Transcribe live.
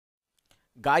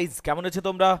Guys কেমন আছো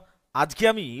তোমরা? আজকে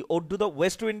আমি ওড টু দ্য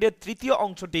ওয়েস্ট উইন্ডের তৃতীয়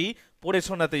অংশটি পড়ে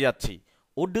শোনাতে যাচ্ছি।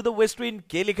 Ode to the West wind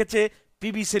কে লিখেছে?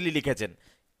 পিবি শেলি লিখেছেন।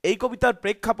 এই কবিতার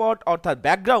প্রেক্ষাপট অর্থাৎ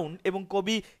ব্যাকগ্রাউন্ড এবং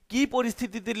কবি কি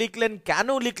পরিস্থিতিতে লিখলেন, কেন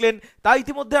লিখলেন তা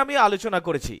ইতিমধ্যে আমি আলোচনা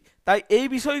করেছি, তাই এই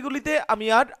বিষয়গুলিতে আমি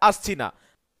আর আসছি না।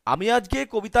 আমি আজকে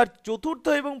কবিতার চতুর্থ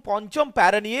এবং পঞ্চম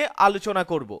প্যারা নিয়ে আলোচনা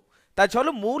করব। তাই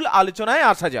চলো মূল আলোচনায়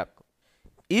আসা যাক।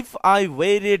 If I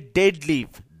ওয়ের a dead leaf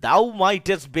দাউ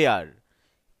মাইটেস্ট bear.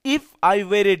 If I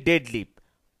ওয়ের a dead lip,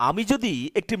 আমি যদি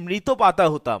একটি মৃত পাতা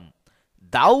হতাম।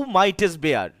 দাউ মাইটেস্ট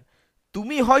বেয়ার,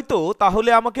 তুমি হয়তো তাহলে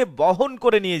আমাকে বহন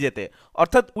করে নিয়ে যেতে,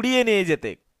 অর্থাৎ উড়িয়ে নিয়ে যেতে।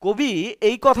 কবি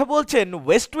এই কথা বলছেন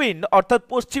ওয়েস্ট উইন্ড অর্থাৎ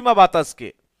পশ্চিমা বাতাসকে।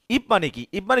 ইফ মানে কি?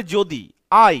 ইফ মানে যদি,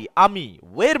 আই আমি,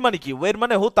 ওয়ের মানে কি? ওয়ের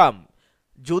মানে হতাম।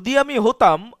 যদি আমি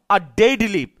হতাম আর ডেড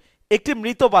লিপ একটি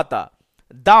মৃত পাতা।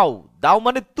 দাও, দাও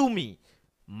মানে তুমি।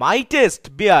 মাইটেস্ট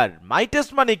বেয়ার,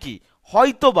 মাইটেস্ট মানে কি?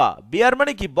 হয়তোবা। বেয়ার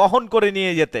মানে কি? বহন করে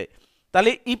নিয়ে যেতে।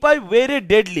 তাহলে if I ওয়ের a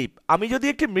dead lip, আমি যদি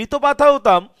একটি মৃত পাতা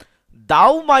হতাম,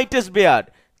 দাও মাইটেস্ট বেয়ার,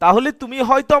 তাহলে তুমি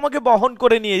হয়তো আমাকে বহন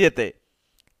করে নিয়ে যেতে।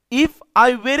 If I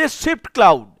ওয়ের A Swift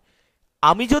cloud,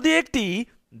 আমি যদি একটি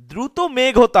দ্রুত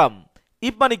মেঘ হতাম।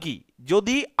 ইফ মানে কি?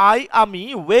 যদি আমি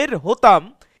ওয়ের হতাম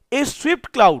এ সুইফট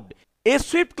ক্লাউড। এ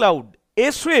সুইফট ক্লাউড, এ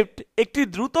সুইফট একটি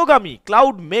দ্রুতগামী,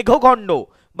 ক্লাউড মেঘখণ্ড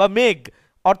বা মেঘ,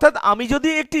 অর্থাৎ আমি যদি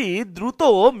একটি দ্রুত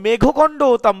মেঘখণ্ড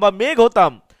হতাম বা মেঘ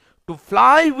হতাম। টু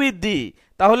ফ্লাই উইথ দি,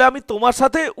 তাহলে আমি তোমার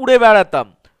সাথে উড়ে বেড়াতাম।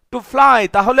 টু ফ্লাই,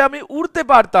 তাহলে আমি উড়তে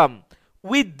পারতাম।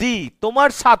 উইথ দি, তোমার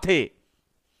সাথে।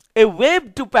 এ ওয়েভ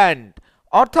টু প্যান্ট,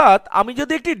 অর্থাৎ আমি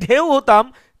যদি একটি ঢেউ হতাম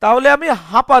তাহলে আমি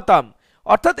হাঁপাতাম।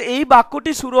 অর্থাৎ এই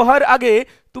বাক্যটি শুরু হওয়ার আগে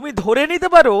তুমি ধরে নিতে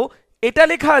পারো এটা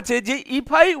লেখা আছে যে ইফ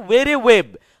আই ওয়ের এ ওয়েভ,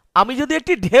 আমি যদি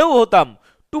একটি ঢেউ হতাম।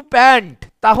 টু প্যান্ট,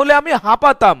 তাহলে আমি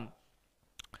হাঁপাতাম।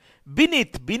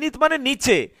 বিনিথ, বিনিথ মানে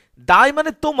নিচে। দায়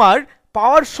মানে তোমার,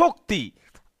 পাওয়ার শক্তি।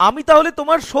 আমি তাহলে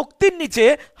তোমার শক্তির নিচে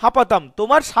হাঁপাতাম,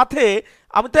 তোমার সাথে।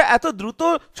 আমি তো এত দ্রুত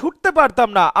ছুটতে পারতাম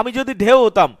না আমি যদি ঢেউ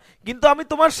হতাম, কিন্তু আমি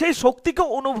তোমার সেই শক্তিকে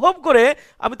অনুভব করে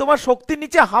আমি তোমার শক্তির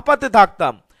নিচে হাঁপাতে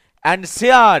থাকতাম। অ্যান্ড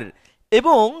শেয়ার,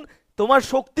 এবং তোমার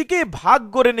শক্তিকে ভাগ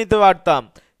করে নিতে পারতাম।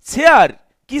 শেয়ার,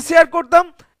 কি শেয়ার করতাম?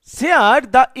 Share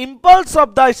the impulse of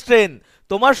the strength,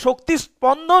 তোমার শক্তির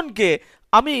স্পন্দনকে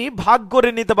আমি ভাগ করে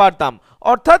নিতে পারতাম,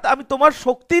 অর্থাৎ আমি তোমার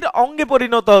শক্তির অঙ্গে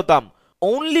পরিণত হতাম।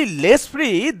 অনলি লেস ফ্রি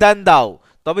দ্যান দাও,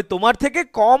 তবে তোমার থেকে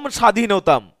কম স্বাধীন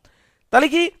হতাম। তাহলে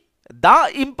কি? দা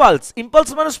ইম্পালস, ইম্পালস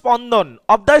মানে স্পন্দন,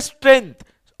 অফ দ্য স্ট্রেংথ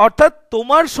অর্থাৎ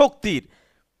তোমার শক্তির।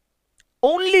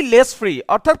 অনলি লেস ফ্রি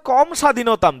অর্থাৎ কম স্বাধীন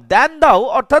হতাম। দ্যান দাও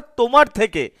অর্থাৎ তোমার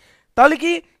থেকে। তাহলে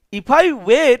কি? If I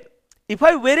ওয়ের, if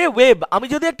I ওয়ের A wave, আমি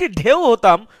যদি একটি ঢেউ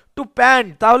হতাম। টু প্যান্ট,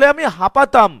 তাহলে আমি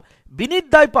হাঁপাতাম। বিনিথ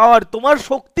দাই পাওয়ার, তোমার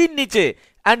শক্তির নিচে।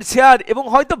 অ্যান্ড শেয়ার, এবং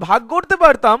হয়তো ভাগ করতে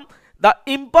পারতাম। The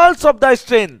impulse of the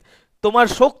strength, তোমার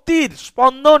শক্তির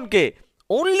স্পন্দনকে।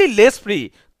 অনলি লেস ফ্রি,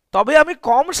 তবে আমি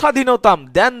কম স্বাধীন হতাম।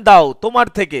 দেন দাও, তোমার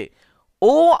থেকে।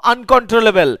 ও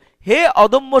আনকন্ট্রোলেবল, হে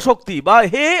অদম্য শক্তি বা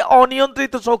হে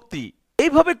অনিয়ন্ত্রিত শক্তি।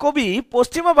 এইভাবে কবি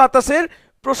পশ্চিমা বাতাসের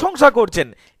প্রশংসা করছেন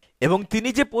এবং তিনি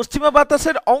যে পশ্চিমা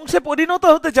বাতাসের অংশে পরিণত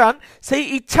হতে চান সেই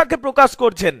ইচ্ছাকে প্রকাশ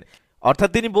করছেন। অর্থাৎ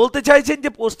তিনি বলতে চাইছেন যে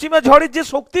পশ্চিমা ঝড়ের যে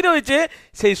শক্তি রয়েছে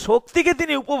সেই শক্তিকে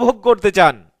তিনি উপভোগ করতে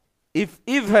চান। ইফ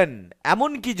ইভেন,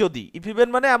 এমনকি যদি, ইফ ইভেন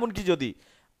মানে এমনকি যদি।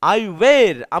 আই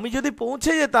ওয়ের, আমি যদি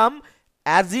পৌঁছে যেতাম।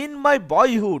 অ্যাজ ইন মাই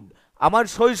বয়হুড, আমার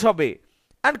শৈশবে।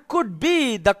 And could be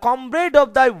the comrade of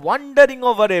দাই ওয়ান্ডারিং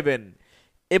ওভার হেভেন,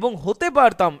 এবং হতে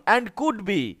পারতাম। অ্যান্ড কুড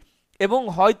বি, এবং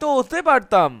হয়তো হতে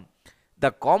পারতাম।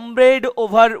 The comrade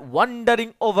over wandering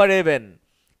over haven,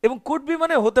 এবং কুড বি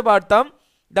মানে হতে পারতাম।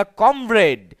 দ্য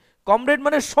কমরেড, কমরেড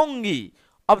মানে সঙ্গী।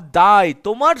 অফ দাই,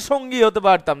 তোমার সঙ্গী হতে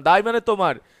পারতাম। দাই মানে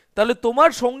তোমার, তাহলে তোমার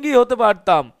সঙ্গী হতে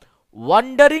পারতাম।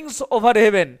 ওয়ান্ডারিংস ওভার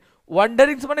হেভেন,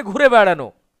 ওয়ান্ডারিংস মানে ঘুরে বেড়ানো,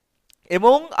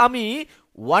 এবং আমি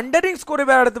ওয়ান্ডারিংস করে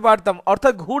বেড়াতে পারতাম,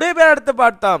 অর্থাৎ ঘুরে বেড়াতে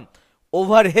পারতাম।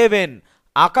 ওভার হেভেন,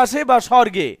 আকাশে বা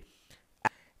স্বর্গে।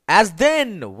 As then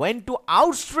went to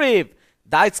আউটস্ট্রিপ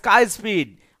the sky speed,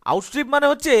 আউটস্ট্রিপ মানে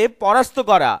হচ্ছে পরাস্ত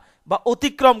করা বা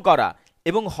অতিক্রম করা,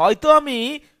 এবং হয়তো আমি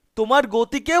তোমার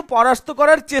গতিকেও পরাস্ত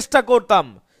করার চেষ্টা করতাম।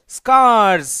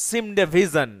 স্কার্স সিমড এ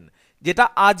ভিজন, যেটা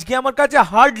আজকে আমার কাছে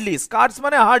হার্ডলি, স্কার্স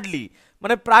মানে হার্ডলি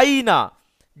মানে প্রায়ই না,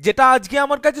 যেটা আজকে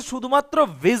আমার কাছে শুধুমাত্র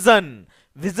ভিজন।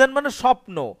 ভিজন মানে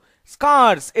স্বপ্ন।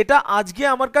 স্কার্স, এটা আজকে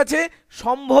আমার কাছে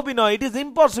সম্ভবই নয়। It is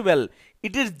impossible.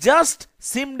 It is just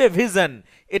seemed a vision,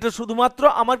 এটা শুধুমাত্র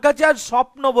আমার কাছে আর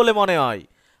স্বপ্ন বলে মনে হয়।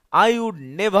 I would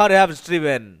never have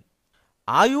স্ট্রিভেন,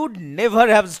 I would never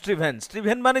have স্ট্রিভেন,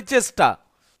 স্ট্রিভেন মানে চেষ্টা।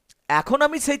 এখন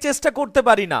আমি সেই চেষ্টা করতে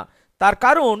পারি না, তার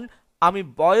কারণ আমি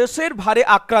বয়সের ভারে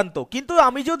আক্রান্ত। কিন্তু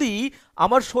আমি যদি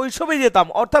আমার শৈশবে যেতাম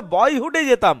অর্থাৎ বয়হুডে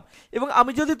যেতাম এবং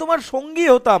আমি যদি তোমার সঙ্গী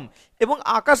হতাম এবং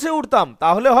আকাশে উড়তাম,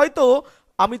 তাহলে হয়তো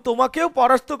আমি তোমাকেও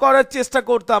পরাস্ত করার চেষ্টা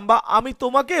করতাম বা আমি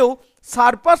তোমাকেও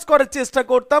সারপাস করার চেষ্টা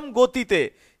করতাম গতিতে,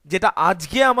 যেটা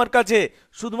আজকে আমার কাছে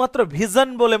শুধুমাত্র ভিশন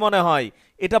বলে মনে হয়।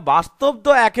 এটা বাস্তব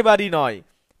তো একেবারেই নয়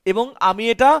এবং আমি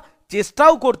এটা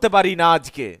চেষ্টাও করতে পারি না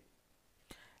আজকে।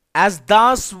 As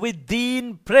thus with thee in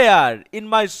prayer in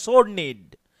my sore need,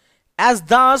 as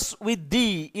thus with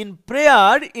thee in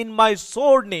prayer in my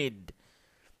sore need,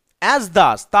 as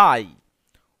thus তাই,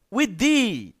 with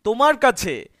thee তোমার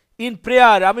কাছে, in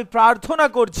prayer আমি প্রার্থনা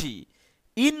করছি,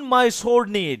 in my sore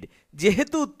need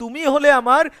যেহেতু তুমি হলে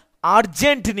আমার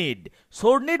আর্জেন্ট নিড।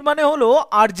 সোর নিড মানে হলো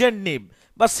আর্জেন্ট নিড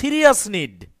বা সিরিয়াস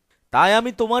নিড। তাই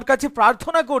আমি তোমার কাছে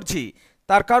প্রার্থনা করছি,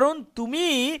 তার কারণ তুমি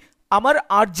আমার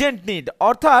আর্জেন্ট নিড,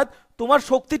 অর্থাৎ তোমার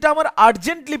শক্তিটা আমার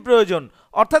আর্জেন্টলি প্রয়োজন,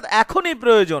 অর্থাৎ এখনই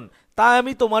প্রয়োজন। তাই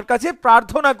আমি তোমার কাছে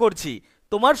প্রার্থনা করছি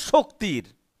তোমার শক্তির।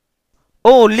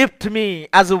 ও lift me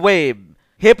as a wave,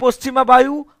 হে পশ্চিমা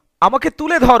বায়ু আমাকে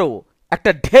তুলে ধরো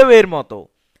একটা ঢেউয়ের মতো,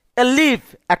 এ লিফ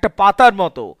একটা পাতার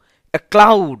মতো, এ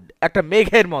ক্লাউড একটা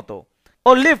মেঘের মতো। ও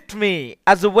lift me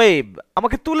as a wave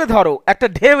আমাকে তুলে ধরো একটা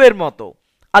ঢেউয়ের মতো,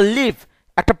 আর লিফ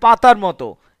একটা পাতার মতো,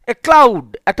 এ ক্লাউড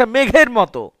একটা মেঘের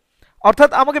মতো,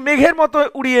 অর্থাৎ আমাকে মেঘের মতো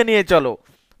উড়িয়ে নিয়ে চলো,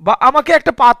 বা আমাকে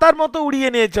একটা পাতার মতো উড়িয়ে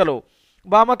নিয়ে চলো,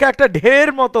 বা আমাকে একটা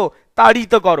ঢেউয়ের মতো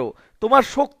তাড়িত করো। তোমার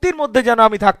শক্তির মধ্যে যেন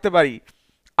আমি থাকতে পারি।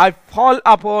 I fall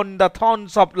upon the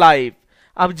thorns of life,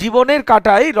 আমি জীবনের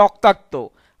কাঁটায় রক্তাক্ত।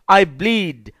 আই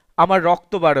ব্লিড আমার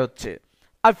রক্ত বার হচ্ছে।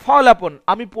 আই ফল আপন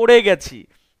আমি পড়ে গেছি,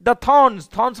 দ্য থর্নস,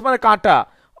 থর্নস মানে কাঁটা,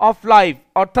 অফ লাইফ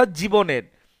অর্থাৎ জীবনের।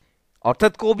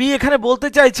 অর্থাৎ কবি এখানে বলতে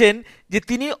চাইছেন যে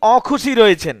তিনি অখুশি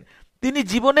রয়েছেন, তিনি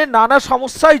জীবনের নানা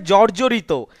সমস্যায়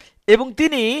জর্জরিত এবং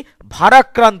তিনি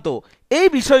ভারাক্রান্ত। এই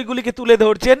বিষয়গুলিকে তুলে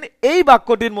ধরছেন এই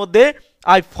বাক্যটির মধ্যে।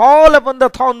 I fall upon the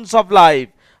thorns of life,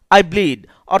 I bleed,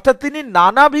 অর্থাৎ তিনি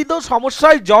নানাবিধ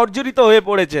সমস্যায় জর্জরিত হয়ে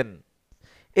পড়েছেন।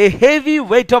 A heavy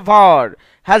weight of her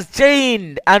has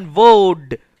চেইনড and board.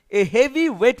 A heavy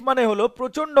weight মানে হলো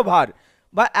প্রচন্ড ভার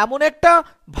বা এমন একটা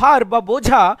ভার বা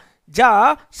বোঝা যা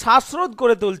শ্বাসরোধ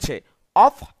করে তুলছে।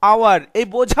 অফ আওয়ার এই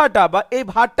বোঝাটা বা এই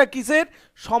ভারটা কিসের?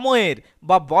 সময়ের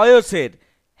বা বয়সের।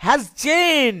 হ্যাজ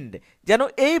চেইনড যেন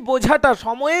এই বোঝাটা,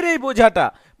 সময়ের এই বোঝাটা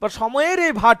বা সময়ের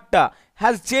এই ভারটা,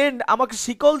 হ্যাজ চেইনড আমাকে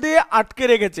শিকল দিয়ে আটকে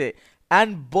রেখেছে।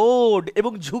 অ্যান্ড বোর্ড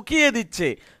এবং ঝুঁকিয়ে দিচ্ছে।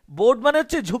 বোর্ড মানে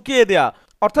হচ্ছে ঝুঁকিয়ে দেয়া,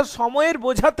 অর্থাৎ সময়ের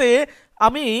বোঝাতে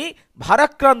আমি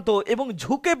ভারাক্রান্ত এবং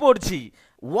ঝুঁকে পড়ছি।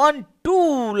 ওয়ান টু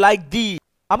লাইক দি,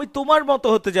 আমি তোমার মতো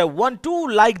হতে চাই। ওয়ান টু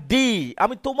লাইক দি,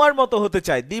 আমি তোমার মতো হতে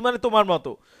চাই। দি মানে তোমার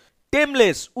মতো।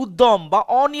 টেমলেস উদ্যম বা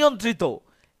অনিয়ন্ত্রিত।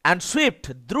 অ্যান্ড সুইফট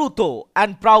দ্রুত।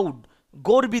 অ্যান্ড প্রাউড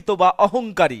গর্বিত বা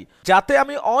অহংকারী, যাতে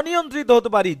আমি অনিয়ন্ত্রিত হতে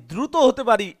পারি, দ্রুত হতে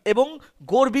পারি এবং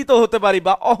গর্বিত হতে পারি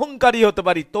বা অহংকারী হতে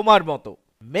পারি তোমার মতো।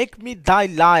 মেক মি দাই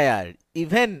liar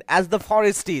even as the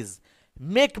forest is.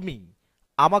 Make me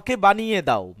আমাকে বানিয়ে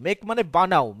দাও। মেক মানে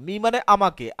বানাও, মি মানে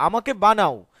আমাকে, আমাকে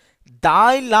বানাও।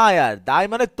 দাই লায়ার, দাই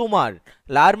মানে তোমার,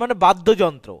 লায়ার মানে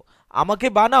বাদ্যযন্ত্র। আমাকে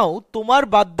বানাও তোমার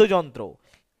বাদ্যযন্ত্র।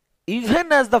 Even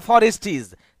as the forest is,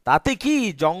 তাতে কি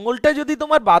জঙ্গলটা যদি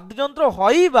তোমার বাদ্যযন্ত্র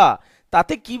হয়ই বা,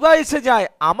 তাতে কি বা এসে যায়?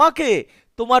 আমাকে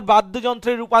তোমার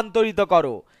বাদ্যযন্ত্রে রূপান্তরিত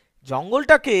করো।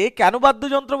 জঙ্গলটাকে কেন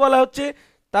বাদ্যযন্ত্র বলা হচ্ছে?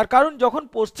 তার কারণ যখন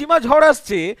পশ্চিমা ঝড়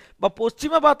আসছে বা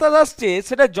পশ্চিমা বাতাস আসছে,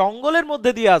 সেটা জঙ্গলের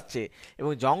মধ্যে দিয়ে আসছে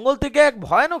এবং জঙ্গল থেকে এক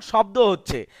ভয়ানক শব্দ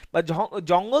হচ্ছে বা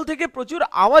জঙ্গল থেকে প্রচুর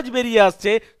আওয়াজ বেরিয়ে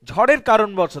আসছে ঝড়ের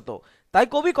কারণবশত। তাই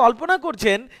কবি কল্পনা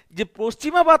করছেন যে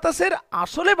পশ্চিমা বাতাসের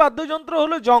আসলে বাদ্যযন্ত্র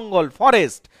হলো জঙ্গল,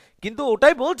 ফরেস্ট। কিন্তু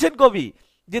ওটাই বলছেন কবি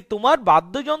যে তোমার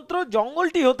বাদ্যযন্ত্র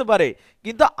জঙ্গলটি হতে পারে,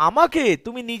 কিন্তু আমাকে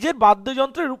তুমি নিজের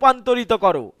বাদ্যযন্ত্রে রূপান্তরিত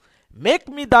করো। মেক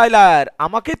মি দাই লায়ার,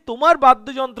 আমাকে তোমার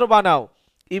বাদ্যযন্ত্র বানাও।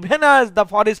 Even as the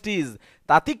forest is,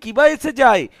 তাতে কিবা এসে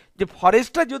যায় যে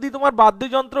ফরেস্টটা যদি তোমার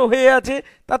বাদ্যযন্ত্র হয়ে আছে,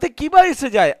 তাতে কিবা এসে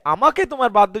যায়? আমাকে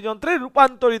তোমার বাদ্যযন্ত্রে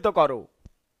রূপান্তরিত করো।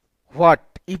 What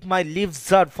if my leaves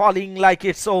R falling like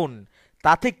its own,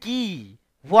 তাতে কি?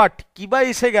 হোয়াট কিবা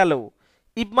এসে গেল।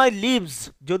 ইফ মাই লিভস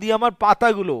যদি আমার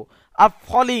পাতাগুলো, আর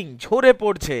ফলিং ঝরে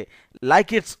পড়ছে, লাইক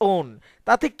ইটস ওন,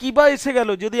 তাতে কিবা এসে গেল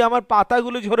যদি আমার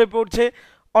পাতাগুলো ঝরে পড়ছে,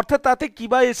 অর্থাৎ তাতে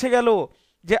কিবা এসে গেল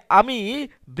যে আমি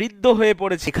বৃদ্ধ হয়ে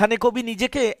পড়েছি। এখানে কবি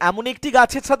নিজেকে এমন একটি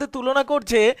গাছের সাথে তুলনা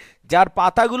করছে যার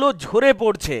পাতাগুলো ঝরে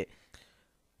পড়ছে।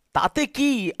 তাতে কি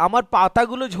আমার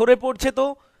পাতাগুলো ঝরে পড়ছে, তো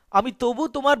আমি তবু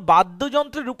তোমার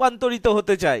বাদ্যযন্ত্রে রূপান্তরিত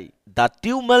হতে চাই। দ্য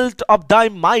টিউমেল্ট অফ দাই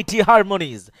মাইটি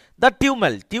হারমোনিজ। দ্য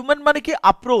টিউমেল্ট, টিউমেল্ট মানে কি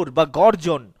আপ্রোর বা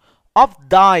গর্জন। অফ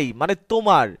দাই মানে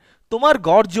তোমার, তোমার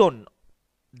গর্জন।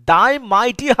 দাই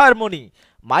মাইটি হারমোনি,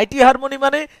 মাইটি হারমোনি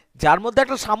মানে যার মধ্যে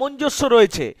একটা সামঞ্জস্য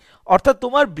রয়েছে, অর্থাৎ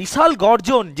তোমার বিশাল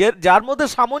গর্জন যার মধ্যে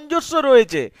সামঞ্জস্য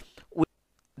রয়েছে।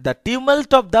 দ্য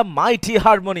টিউমাল্ট অফ দ্য মাইটি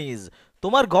হারমোনিজ,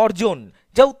 তোমার গর্জন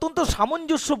যা অত্যন্ত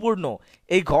সামঞ্জস্যপূর্ণ,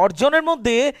 এই গর্জনের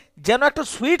মধ্যে যেন একটা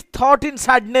সুইট থট ইন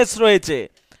স্যাডনেস রয়েছে।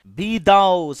 বি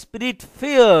দাও স্পিরিট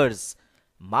ফিয়ার্স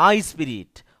মাই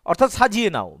স্পিরিট, অর্থাৎ সাজিয়ে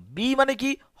নাও। বি মানে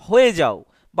কি, হয়ে যাও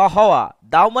বা হওয়া,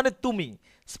 দাও মানে তুমি,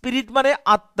 স্পিরিট মানে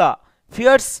আত্মা,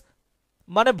 ফিয়ার্স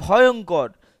মানে ভয়ঙ্কর,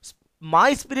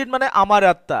 মাই স্পিরিট মানে আমার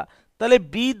আত্মা। তাহলে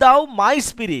বি দাও মাই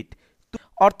স্পিরিট,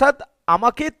 অর্থাৎ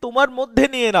আমাকে তোমার মধ্যে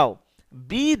নিয়ে নাও।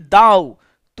 বি দাও,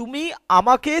 তুমি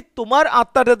আমাকে তোমার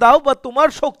আত্মাটা দাও বা তোমার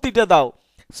শক্তিটা দাও।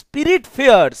 স্পিরিট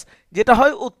ফিয়ার্স, যেটা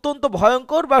হয় অত্যন্ত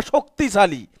ভয়ঙ্কর বা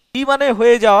শক্তিশালী। বি মানে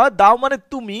হয়ে যাওয়া, দাও মানে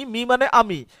তুমি, মি মানে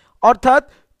আমি, অর্থাৎ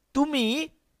তুমি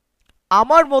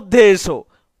আমার মধ্যে এসো,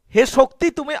 হে শক্তি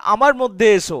তুমি আমার মধ্যে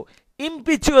এসো।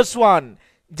 ইম্পিচুয়াস ওয়ান,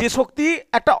 যে শক্তি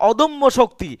একটা অদম্য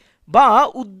শক্তি বা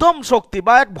উদ্যম শক্তি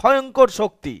বা এক ভয়ঙ্কর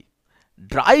শক্তি।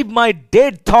 Drive my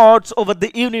dead thoughts over the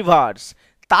universe,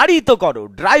 তাড়িত করো,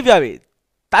 ড্রাইভ অ্যাওয়ে,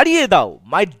 তাড়িয়ে দাও,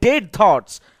 মাই ডেড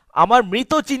থটস, আমার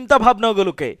মৃত চিন্তা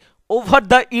ভাবনাগুলোকে, ওভার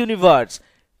দ্য ইউনিভার্স,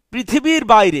 পৃথিবীর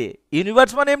বাইরে।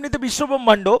 ইউনিভার্স মানে এমনিতে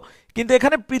বিশ্বব্রহ্মাণ্ড, কিন্তু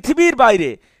এখানে পৃথিবীর বাইরে,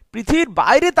 পৃথিবীর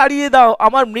বাইরে তাড়িয়ে দাও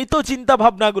আমার মৃত চিন্তা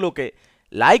ভাবনাগুলোকে।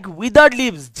 লাইক উইদার্ড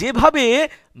লিভস, যেভাবে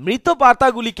মৃত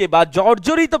পাতাগুলিকে বা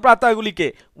জর্জরিত পাতাগুলিকে,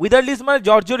 উইদার্ড লিভস মানে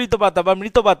জর্জরিত পাতা বা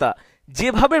মৃত পাতা,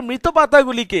 যেভাবে মৃত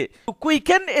পাতাগুলিকে,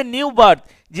 কুইকেন এ নিউ বার্থ,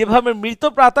 যেভাবে মৃত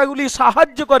পাতাগুলি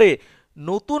সাহায্য করে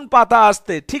নতুন পাতা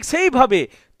আসতে, ঠিক সেইভাবে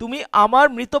তুমি আমার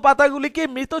মৃত পাতাগুলিকে,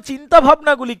 মৃত চিন্তা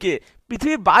ভাবনাগুলিকে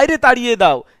পৃথিবীর বাইরে তাড়িয়ে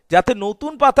দাও, যাতে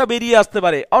নতুন পাতা বেরিয়ে আসতে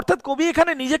পারে। অর্থাৎ কবি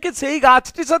এখানে নিজেকে সেই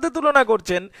গাছটির সাথে তুলনা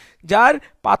করছেন যার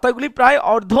পাতাগুলি প্রায়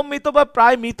অর্ধমৃত বা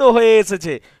প্রায় মৃত হয়ে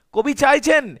এসেছে। কবি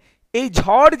চাইছেন এই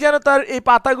ঝড় যেন তার এই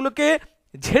পাতাগুলোকে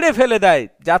ঝেড়ে ফেলে দেয়,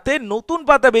 যাতে নতুন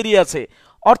পাতা বেরিয়ে আসে।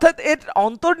 অর্থাৎ এর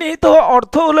অন্তর্নিহিত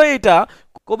অর্থ হলো এটা,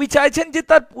 কবি চাইছেন যে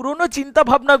তার পুরনো চিন্তা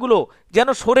ভাবনাগুলো যেন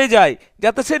সরে যায়,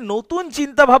 যাতে সে নতুন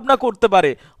চিন্তা ভাবনা করতে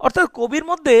পারে। অর্থাৎ কবির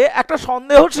মধ্যে একটা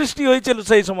সন্দেহ সৃষ্টি হয়েছিল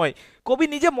সেই সময়। কবি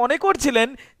নিজে মনে করছিলেন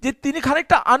যে তিনি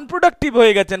খানিকটা আনপ্রোডাক্টিভ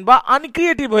হয়ে গেছেন বা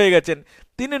আনক্রিয়েটিভ হয়ে গেছেন।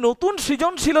 তিনি নতুন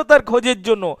সৃজনশীলতার খোঁজের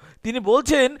জন্য তিনি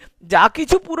বলছেন, যা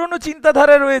কিছু পুরনো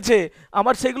চিন্তাধারা রয়েছে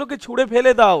আমার সেগুলোকে ছুঁড়ে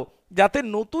ফেলে দাও, যাতে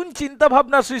নতুন চিন্তা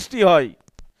ভাবনা সৃষ্টি হয়।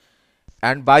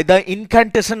 And by the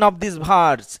ইনক্যান্টেশন of this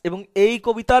verse, এবং এই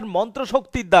কবিতার মন্ত্র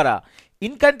শক্তির দ্বারা।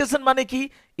 ইনক্যান্টেশন মানে কি,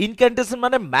 ইনক্যান্টেশন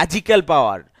মানে ম্যাজিক্যাল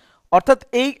পাওয়ার, অর্থাৎ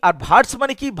এই, আর ভার্স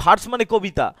মানে কি, ভার্স মানে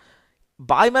কবিতা,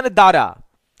 বাই মানে দ্বারা।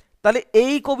 তাহলে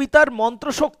এই কবিতার মন্ত্র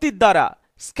শক্তির দ্বারা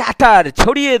স্ক্যাটার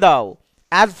ছড়িয়ে দাও,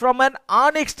 অ্যাজ ফ্রম অ্যান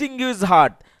আনএক্সটিংগুইশ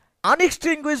হার্ট।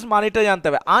 আনএক্সটিংগুইশ মানেটা জানতে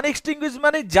হবে। আনএক্সটিংগুইশ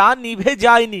মানে যা নিভে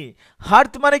যায়নি,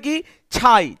 হার্ট মানে কি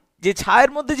ছাই, যে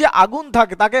ছায়ের মধ্যে যে আগুন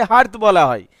থাকে তাকে হার্ট বলা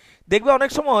হয়। দেখবে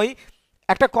অনেক সময়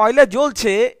একটা কয়লা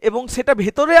জ্বলছে এবং সেটা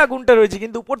ভেতরে আগুনটা রয়েছে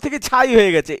কিন্তু উপর থেকে ছাই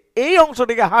হয়ে গেছে, এই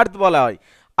অংশটাকে হার্ট বলা হয়।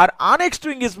 আর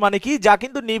আনএক্সটিংগুইশ মানে কি, যা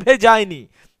কিন্তু নিভে যায়নি।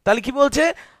 তাহলে কি বলছে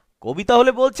কবিতা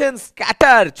হলে, বলছেন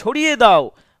স্ক্যাটার ছড়িয়ে দাও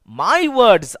মাই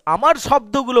ওয়ার্ডস, আমার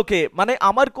শব্দগুলোকে, মানে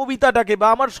আমার কবিতাটাকে বা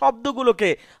আমার শব্দগুলোকে,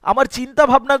 আমার চিন্তা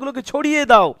ভাবনাগুলোকে ছড়িয়ে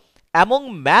দাও অ্যামং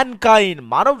ম্যানকাইন্ড,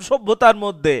 মানব সভ্যতার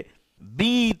মধ্যে।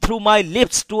 বি থ্রু মাই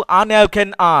লিপস টু আনঅ্যাওকেন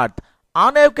আর্থ।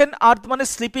 আনঅ্যাওকেন আর্থ মানে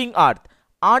স্লিপিং আর্থ।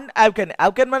 আনঅ্যাওকেন,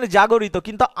 অ্যাওকেন মানে জাগরিত,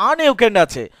 কিন্তু আনঅ্যাওকেন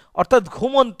আছে, অর্থাৎ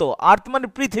ঘুমন্ত। আর্থ মানে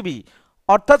পৃথিবী,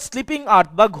 অর্থাৎ স্লিপিং আর্থ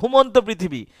বা ঘুমন্ত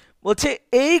পৃথিবী। বলছে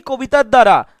এই কবিতার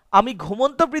দ্বারা আমি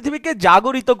ঘুমন্ত পৃথিবীকে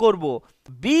জাগরিত করব।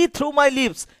 বি থ্রু মাই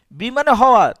লিপস, বি মানে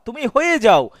হওয়া, তুমি হয়ে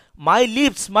যাও। মাই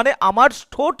লিপস মানে আমার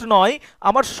ঠোঁট নয়,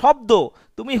 আমার শব্দ,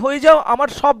 তুমি হয়ে যাও আমার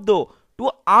শব্দ। টু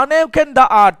আনঅ্যাওকেন দ্য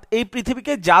আর্থ, এই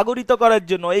পৃথিবীকে জাগরিত করার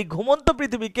জন্য, এই ঘুমন্ত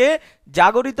পৃথিবীকে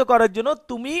জাগরিত করার জন্য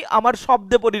তুমি আমার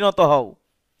শব্দে পরিণত হও,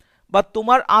 বা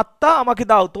তোমার আত্মা আমাকে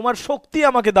দাও, তোমার শক্তি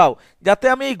আমাকে দাও, যাতে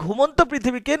আমি এই ঘুমন্ত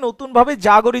পৃথিবীকে নতুনভাবে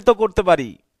জাগরিত করতে পারি।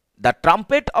 The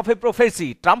trumpet of A প্রফেসি।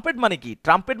 Trumpet মানে কি,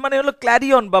 ট্রাম্পেট মানে হলো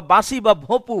ক্ল্যারিয়ন বা বাঁশি বা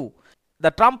ভোঁপু।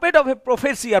 দ্য ট্রাম্পেট অফ এ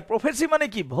প্রফেসি, আর প্রফেসি মানে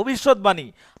কি, ভবিষ্যৎবাণী।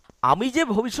 আমি যে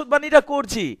ভবিষ্যৎবাণীটা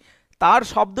করছি তার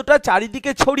শব্দটা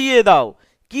চারিদিকে ছড়িয়ে দাও।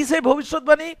 কি সেই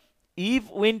ভবিষ্যৎবাণী? ইফ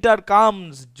উইন্টার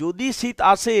কামস, যদি শীত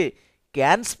আসে,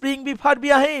 can spring be far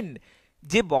behind,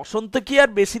 যে বসন্ত কি আর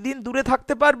বেশি দিন দূরে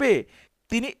থাকতে পারবে।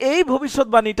 তিনি এই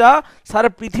ভবিষ্যৎবাণীটা সারা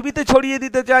পৃথিবীতে ছড়িয়ে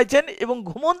দিতে চাইছেন এবং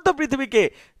ঘুমন্ত পৃথিবীকে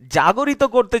জাগরিত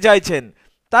করতে চাইছেন।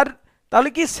 তাহলে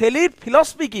কি শেলির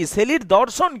ফিলসফি কি, শেলির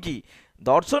দর্শন কি?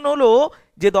 দর্শন হলো,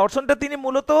 যে দর্শনটা তিনি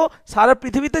মূলত সারা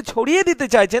পৃথিবীতে ছড়িয়ে দিতে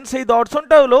চাইছেন, সেই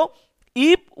দর্শনটা হলো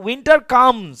ইফ উইন্টার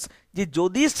কামস, যে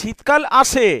যদি শীতকাল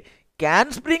আসে, can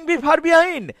spring be far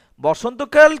behind,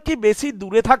 বসন্তকাল কি বেশি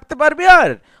দূরে থাকতে পারবে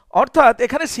আর? অর্থাৎ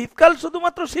এখানে শীতকাল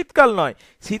শুধুমাত্র শীতকাল নয়,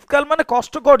 শীতকাল মানে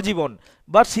কষ্টকর জীবন,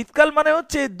 বা শীতকাল মানে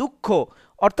হচ্ছে দুঃখ।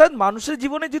 অর্থাৎ মানুষের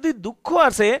জীবনে যদি দুঃখ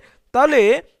আসে, তাহলে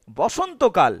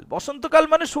বসন্তকাল, বসন্তকাল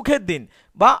মানে সুখের দিন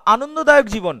বা আনন্দদায়ক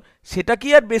জীবন, সেটা কি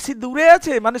আর বেশি দূরে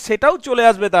আছে? মানে সেটাও চলে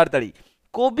আসবে তাড়াতাড়ি।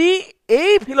 কবি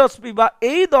এই ফিলসফি বা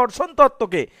এই দর্শন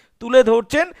তত্ত্বকে তুলে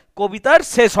ধরছেন কবিতার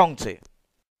শেষ অংশে।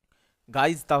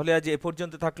 গাইজ, তাহলে আজ এ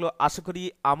পর্যন্ত থাকলো। আশা করি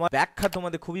আমার ব্যাখ্যা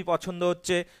তোমাদের খুবই পছন্দ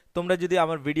হচ্ছে। তোমরা যদি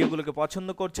আমার ভিডিওগুলোকে পছন্দ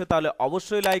করছো তাহলে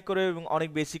অবশ্যই লাইক করো এবং অনেক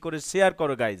বেশি করে শেয়ার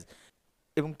করো গাইজ।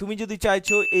 এবং তুমি যদি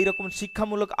চাইছো এইরকম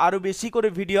শিক্ষামূলক আরও বেশি করে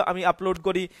ভিডিও আমি আপলোড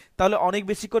করি, তাহলে অনেক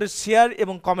বেশি করে শেয়ার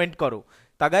এবং কমেন্ট করো।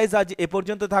 তা গাইজ, আজ এ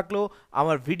পর্যন্ত থাকলো।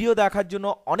 আমার ভিডিও দেখার জন্য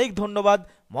অনেক ধন্যবাদ,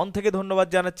 মন থেকে ধন্যবাদ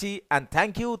জানাচ্ছি, and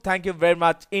thank you very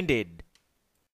much indeed.